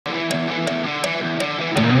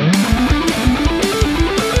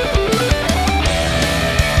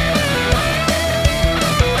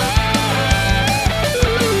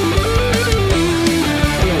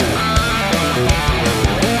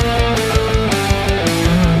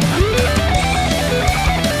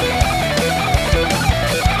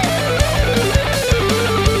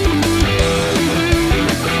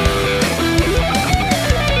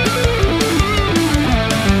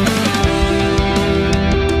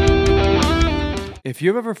If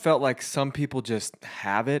you've ever felt like some people just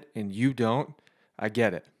have it and you don't, I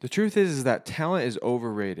get it. The truth is that talent is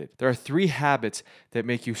overrated. There are 3 habits that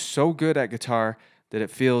make you so good at guitar that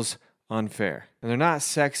it feels unfair. And they're not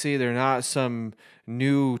sexy, they're not some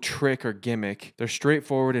new trick or gimmick. They're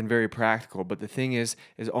straightforward and very practical, but the thing is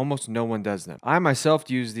almost no one does them. I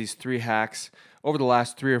myself use these 3 hacks over the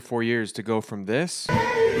last 3 or 4 years to go from this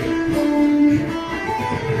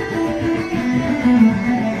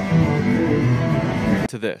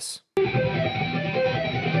to this.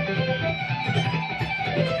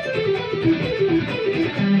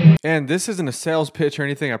 And this isn't a sales pitch or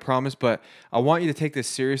anything, I promise, but I want you to take this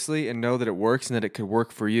seriously and know that it works and that it could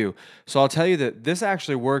work for you. So I'll tell you that this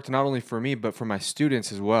actually worked not only for me, but for my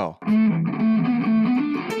students as well.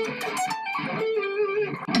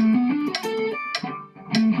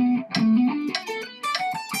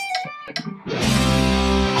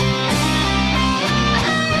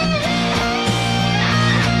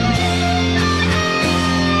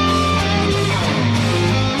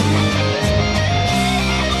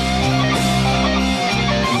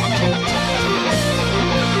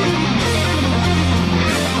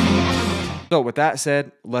 So with that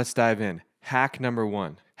said, let's dive in. Hack number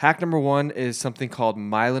 1. Hack number 1 is something called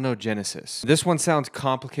myelinogenesis. This one sounds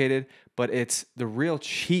complicated, but it's the real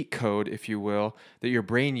cheat code, if you will, that your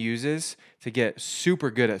brain uses to get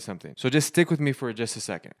super good at something. So just stick with me for just a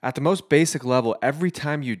second. At the most basic level, every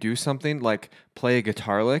time you do something like play a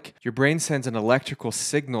guitar lick, your brain sends an electrical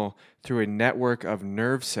signal through a network of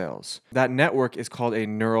nerve cells. That network is called a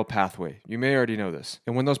neural pathway. You may already know this.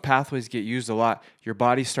 And when those pathways get used a lot, your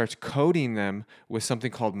body starts coating them with something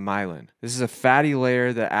called myelin. This is a fatty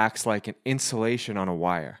layer that acts like an insulation on a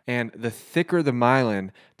wire. And the thicker the myelin,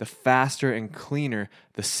 the faster and cleaner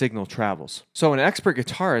the signal travels. So an expert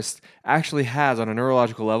guitarist actually has, on a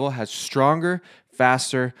neurological level, has stronger,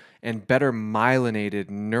 faster, and better myelinated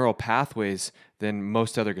neural pathways than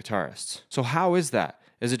most other guitarists. So how is that?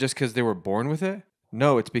 Is it just because they were born with it?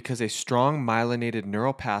 No, it's because a strong myelinated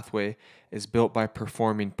neural pathway is built by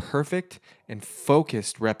performing perfect and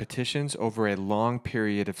focused repetitions over a long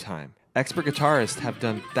period of time. Expert guitarists have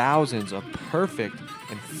done thousands of perfect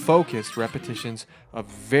and focused repetitions of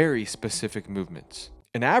very specific movements.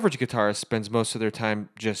 An average guitarist spends most of their time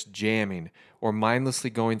just jamming or mindlessly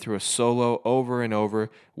going through a solo over and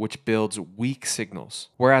over, which builds weak signals.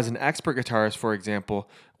 Whereas an expert guitarist, for example,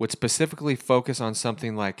 would specifically focus on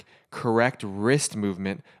something like correct wrist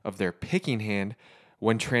movement of their picking hand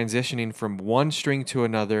when transitioning from one string to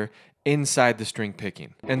another inside the string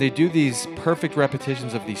picking. And they do these perfect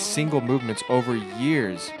repetitions of these single movements over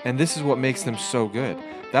years, and this is what makes them so good.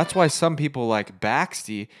 That's why some people like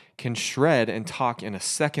Baxty can shred and talk in a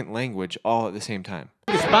second language all at the same time.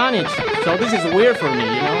 Spanish, so this is weird for me,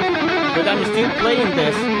 you know? But I'm still playing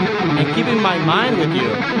this and keeping my mind with you.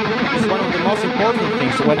 It's one of the most important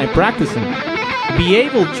things when I'm practicing. Be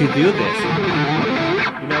able to do this.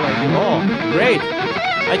 You know, like, oh, great.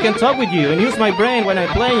 I can talk with you and use my brain when I'm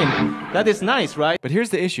playing. That is nice, right? But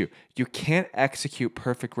here's the issue. You can't execute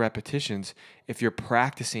perfect repetitions if you're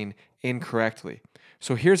practicing incorrectly.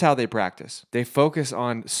 So here's how they practice. They focus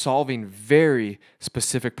on solving very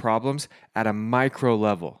specific problems at a micro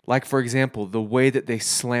level. Like, for example, the way that they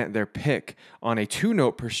slant their pick on a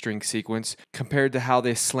 2-note per string sequence compared to how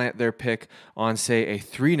they slant their pick on, say, a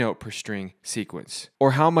 3-note per string sequence.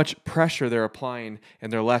 Or how much pressure they're applying in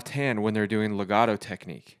their left hand when they're doing legato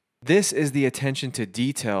technique. This is the attention to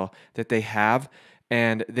detail that they have,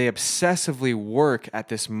 and they obsessively work at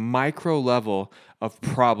this micro level of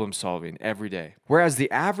problem solving every day. Whereas the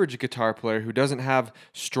average guitar player who doesn't have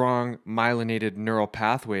strong myelinated neural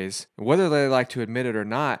pathways, whether they like to admit it or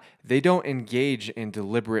not, they don't engage in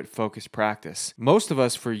deliberate focused practice. Most of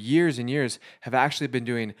us for years and years have actually been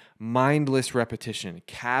doing mindless repetition,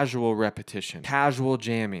 casual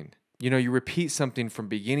jamming. You know, you repeat something from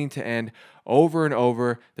beginning to end over and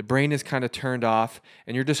over, the brain is kind of turned off,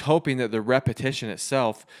 and you're just hoping that the repetition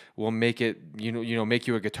itself will make it, make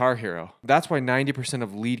you a guitar hero. That's why 90%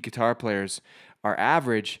 of lead guitar players are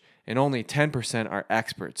average and only 10% are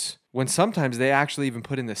experts, when sometimes they actually even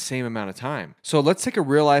put in the same amount of time. So let's take a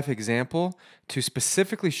real life example to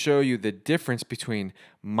specifically show you the difference between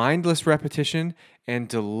mindless repetition and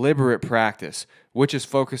deliberate practice, which is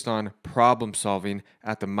focused on problem solving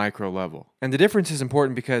at the micro level. And the difference is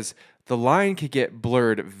important because the line could get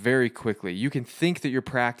blurred very quickly. You can think that you're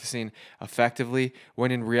practicing effectively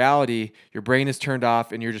when in reality, your brain is turned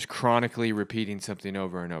off and you're just chronically repeating something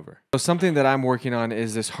over and over. So something that I'm working on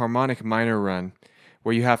is this harmonic minor run,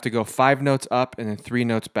 where you have to go 5 notes up and then 3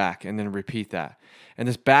 notes back and then repeat that. And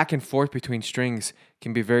this back and forth between strings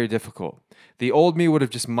can be very difficult. The old me would have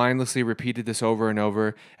just mindlessly repeated this over and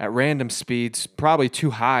over at random speeds, probably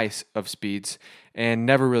too high of speeds, and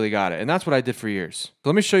never really got it. And that's what I did for years. So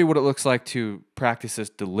let me show you what it looks like to practice this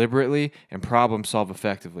deliberately and problem solve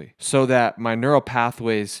effectively so that my neural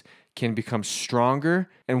pathways can become stronger.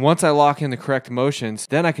 And once I lock in the correct motions,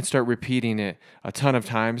 then I can start repeating it a ton of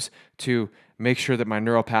times to make sure that my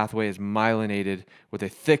neural pathway is myelinated with a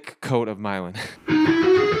thick coat of myelin.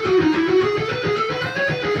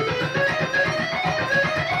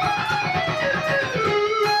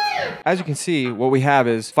 As you can see, what we have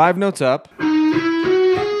is 5 notes up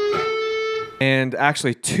and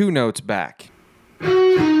actually 2 notes back.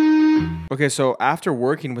 Okay, so after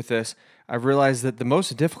working with this, I've realized that the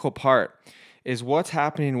most difficult part is what's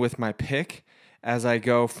happening with my pick as I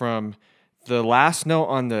go from the last note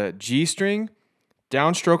on the G string,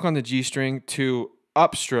 downstroke on the G string, to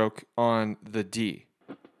upstroke on the D.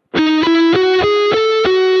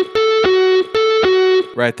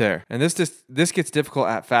 Right there. And this gets difficult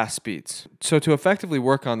at fast speeds. So to effectively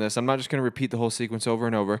work on this, I'm not just going to repeat the whole sequence over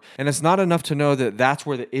and over. And it's not enough to know that that's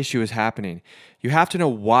where the issue is happening. You have to know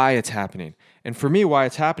why it's happening. And for me, why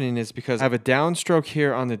it's happening is because I have a downstroke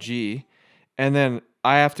here on the G, and then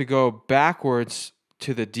I have to go backwards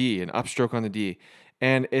to the D, an upstroke on the D.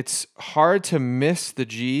 And it's hard to miss the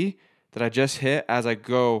G that I just hit as I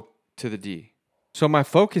go to the D. So my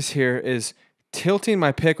focus here is tilting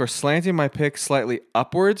my pick or slanting my pick slightly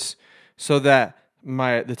upwards so that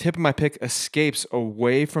the tip of my pick escapes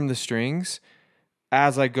away from the strings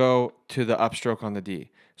as I go to the upstroke on the D.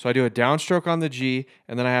 So I do a downstroke on the G,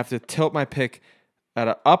 and then I have to tilt my pick at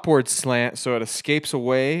an upward slant so it escapes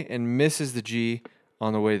away and misses the G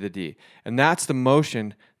on the way to the D. And that's the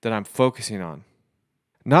motion that I'm focusing on.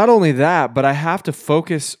 Not only that, but I have to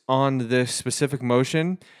focus on this specific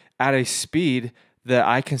motion at a speed that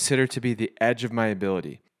I consider to be the edge of my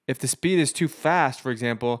ability. If the speed is too fast, for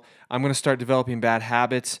example, I'm going to start developing bad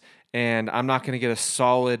habits, and I'm not going to get a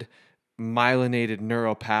solid myelinated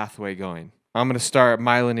neural pathway going. I'm going to start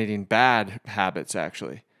myelinating bad habits,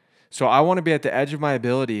 actually. So I want to be at the edge of my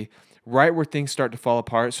ability, right where things start to fall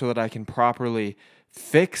apart, so that I can properly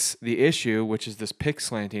fix the issue, which is this pick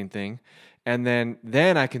slanting thing, and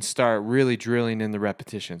then I can start really drilling in the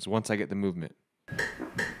repetitions once I get the movement.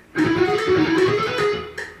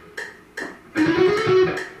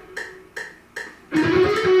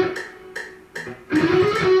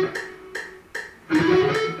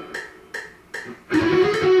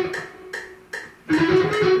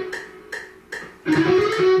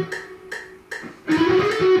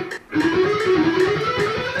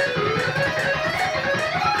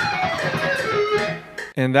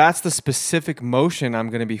 And that's the specific motion I'm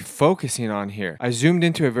going to be focusing on here. I zoomed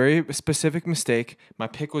into a very specific mistake. My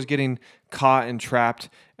pick was getting caught and trapped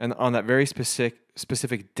and on that very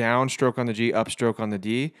specific downstroke on the G, upstroke on the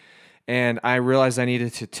D. And I realized I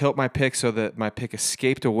needed to tilt my pick so that my pick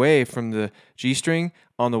escaped away from the G string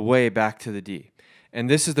on the way back to the D. And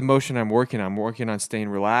this is the motion I'm working on. I'm working on staying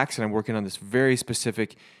relaxed, and I'm working on this very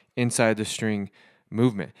specific inside the string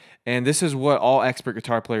movement. And this is what all expert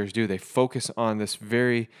guitar players do. They focus on this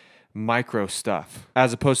very micro stuff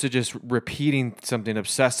as opposed to just repeating something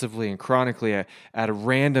obsessively and chronically at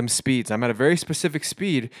random speeds. I'm at a very specific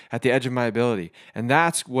speed at the edge of my ability. And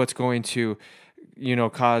that's what's going to,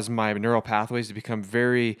 cause my neural pathways to become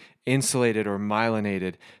very insulated or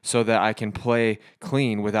myelinated so that I can play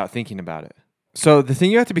clean without thinking about it. So the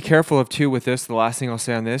thing you have to be careful of too with this, the last thing I'll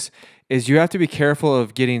say on this, is you have to be careful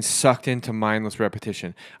of getting sucked into mindless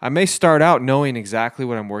repetition. I may start out knowing exactly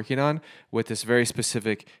what I'm working on with this very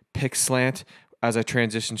specific pick slant as I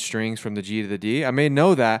transition strings from the G to the D. I may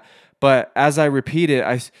know that, but as I repeat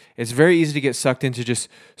it, it's very easy to get sucked into just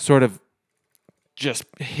sort of just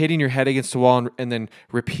hitting your head against the wall and then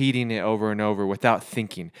repeating it over and over without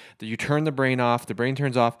thinking. That you turn the brain off, the brain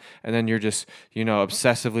turns off, and then you're just,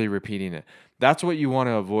 obsessively repeating it. That's what you want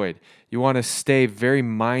to avoid. You want to stay very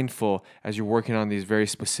mindful as you're working on these very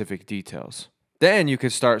specific details. Then you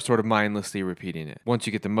could start sort of mindlessly repeating it once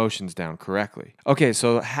you get the motions down correctly. Okay,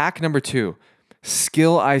 so hack number 2,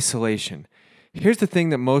 skill isolation. Here's the thing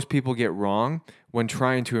that most people get wrong when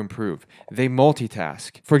trying to improve. They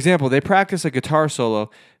multitask. For example, they practice a guitar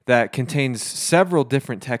solo that contains several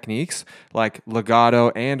different techniques like legato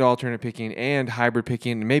and alternate picking and hybrid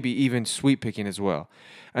picking and maybe even sweep picking as well.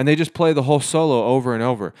 And they just play the whole solo over and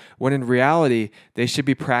over, when in reality, they should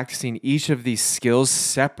be practicing each of these skills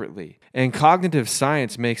separately. And cognitive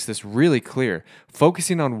science makes this really clear.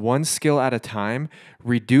 Focusing on one skill at a time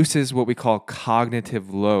reduces what we call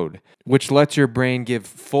cognitive load, which lets your brain give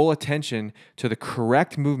full attention to the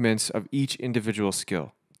correct movements of each individual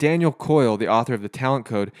skill. Daniel Coyle, the author of The Talent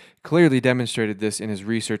Code, clearly demonstrated this in his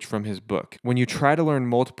research from his book. When you try to learn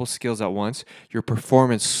multiple skills at once, your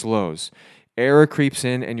performance slows. Error creeps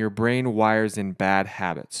in and your brain wires in bad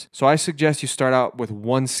habits. So I suggest you start out with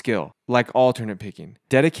one skill, like alternate picking.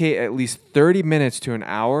 Dedicate at least 30 minutes to an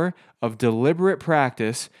hour of deliberate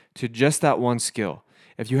practice to just that one skill.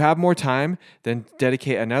 If you have more time, then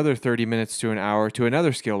dedicate another 30 minutes to an hour to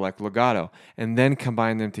another skill like legato, and then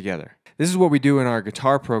combine them together. This is what we do in our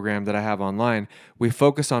guitar program that I have online. We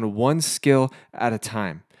focus on one skill at a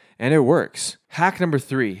time. And it works. Hack number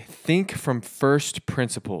 3, think from first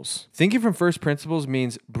principles. Thinking from first principles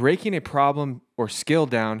means breaking a problem or skill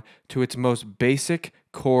down to its most basic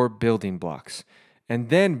core building blocks, and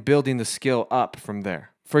then building the skill up from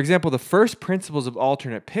there. For example, the first principles of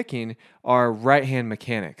alternate picking are right hand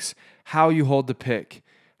mechanics, how you hold the pick,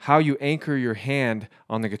 how you anchor your hand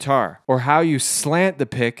on the guitar, or how you slant the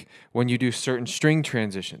pick when you do certain string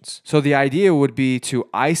transitions. So the idea would be to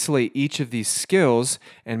isolate each of these skills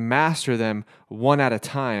and master them one at a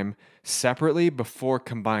time separately before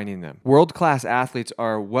combining them. World-class athletes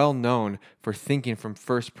are well known for thinking from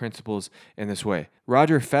first principles in this way.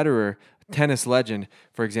 Roger Federer, tennis legend,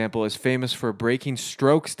 for example, is famous for breaking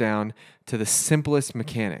strokes down to the simplest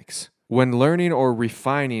mechanics. When learning or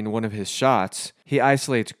refining one of his shots, he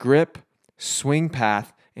isolates grip, swing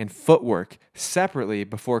path, and footwork separately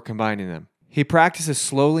before combining them. He practices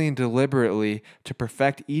slowly and deliberately to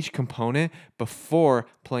perfect each component before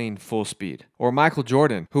playing full speed. Or Michael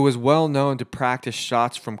Jordan, who was well known to practice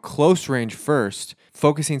shots from close range first,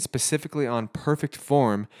 focusing specifically on perfect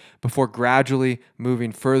form before gradually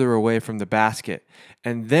moving further away from the basket,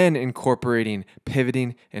 and then incorporating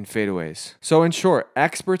pivoting and fadeaways. So in short,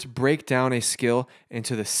 experts break down a skill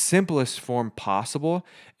into the simplest form possible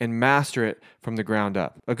and master it from the ground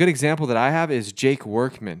up. A good example that I have is Jake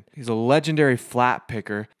Workman. He's a legendary flat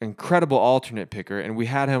picker, incredible alternate picker, and we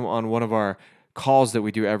had him on one of our calls that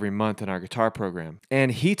we do every month in our guitar program.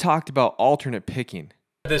 And he talked about alternate picking.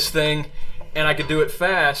 This thing, and I could do it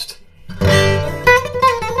fast.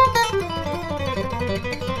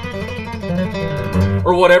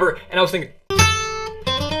 Or whatever, and I was thinking,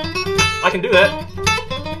 I can do that.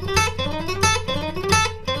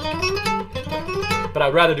 But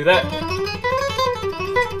I'd rather do that.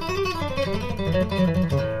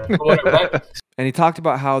 Or whatever, right? And he talked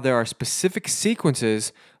about how there are specific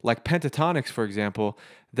sequences, like pentatonics, for example,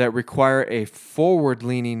 that require a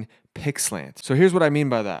forward-leaning pick slant. So here's what I mean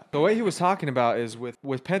by that. The way he was talking about is with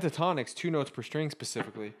pentatonics, 2 notes per string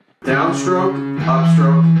specifically. Downstroke,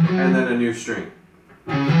 upstroke, and then a new string.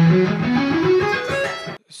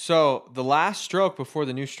 So the last stroke before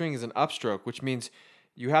the new string is an upstroke, which means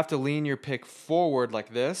you have to lean your pick forward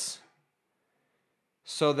like this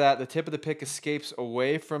so that the tip of the pick escapes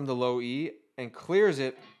away from the low E and clears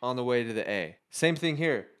it on the way to the A. Same thing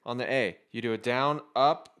here on the A. You do a down,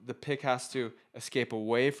 up, the pick has to escape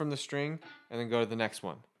away from the string and then go to the next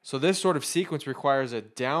one. So this sort of sequence requires a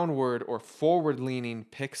downward or forward leaning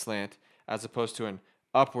pick slant as opposed to an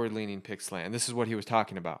upward leaning pick slant. And this is what he was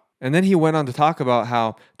talking about. And then he went on to talk about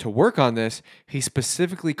how to work on this, he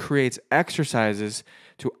specifically creates exercises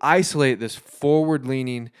to isolate this forward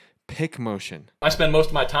leaning pick motion. I spend most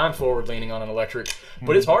of my time forward leaning on an electric,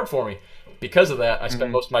 but it's hard for me. Because of that, I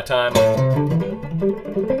spend most of my time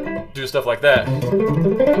doing stuff like that.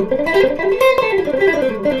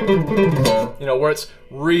 You know, where it's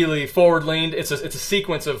really forward leaned. It's a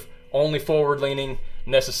sequence of only forward leaning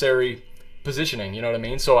necessary positioning, you know what I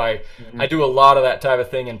mean? So I do a lot of that type of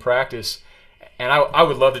thing in practice, and I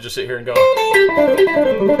would love to just sit here and go,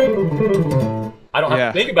 I don't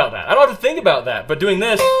have to think about that. I don't have to think about that, but doing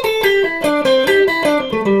this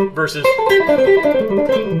versus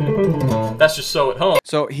that's just so at home.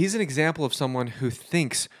 So he's an example of someone who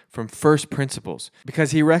thinks from first principles because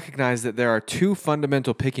he recognized that there are 2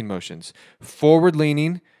 fundamental picking motions, forward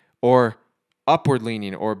leaning or upward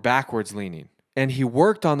leaning or backwards leaning. And he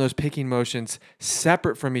worked on those picking motions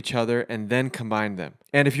separate from each other and then combined them.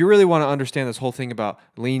 And if you really want to understand this whole thing about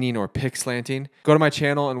leaning or pick slanting, go to my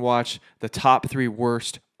channel and watch the top 3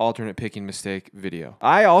 worst alternate picking mistake video.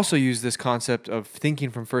 I also use this concept of thinking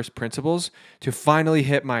from first principles to finally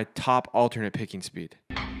hit my top alternate picking speed.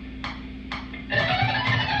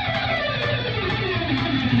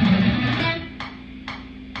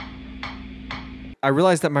 I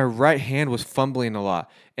realized that my right hand was fumbling a lot.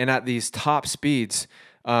 And at these top speeds,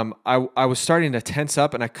 I was starting to tense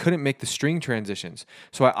up and I couldn't make the string transitions.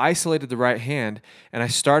 So I isolated the right hand and I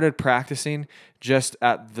started practicing just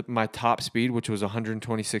at my top speed, which was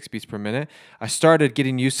 126 beats per minute. I started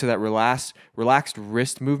getting used to that relaxed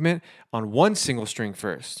wrist movement on one single string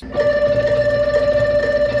first.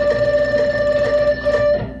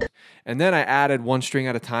 And then I added one string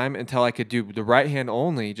at a time until I could do the right hand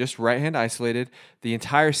only, just right hand isolated, the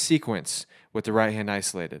entire sequence with the right hand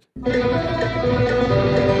isolated.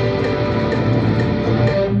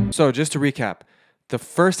 So just to recap, the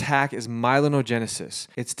first hack is myelinogenesis.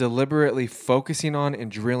 It's deliberately focusing on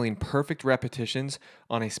and drilling perfect repetitions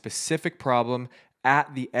on a specific problem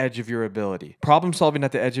at the edge of your ability. Problem solving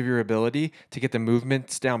at the edge of your ability to get the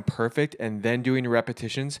movements down perfect and then doing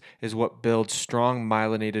repetitions is what builds strong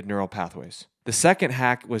myelinated neural pathways. The second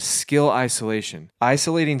hack was skill isolation.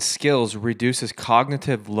 Isolating skills reduces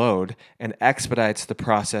cognitive load and expedites the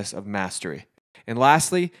process of mastery. And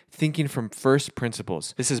lastly, thinking from first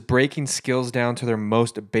principles. This is breaking skills down to their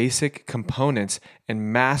most basic components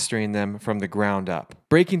and mastering them from the ground up.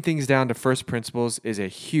 Breaking things down to first principles is a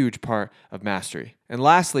huge part of mastery. And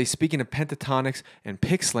lastly, speaking of pentatonics and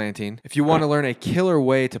pick slanting, if you want to learn a killer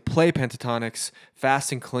way to play pentatonics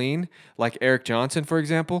fast and clean, like Eric Johnson, for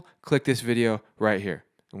example, click this video right here.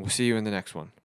 And we'll see you in the next one.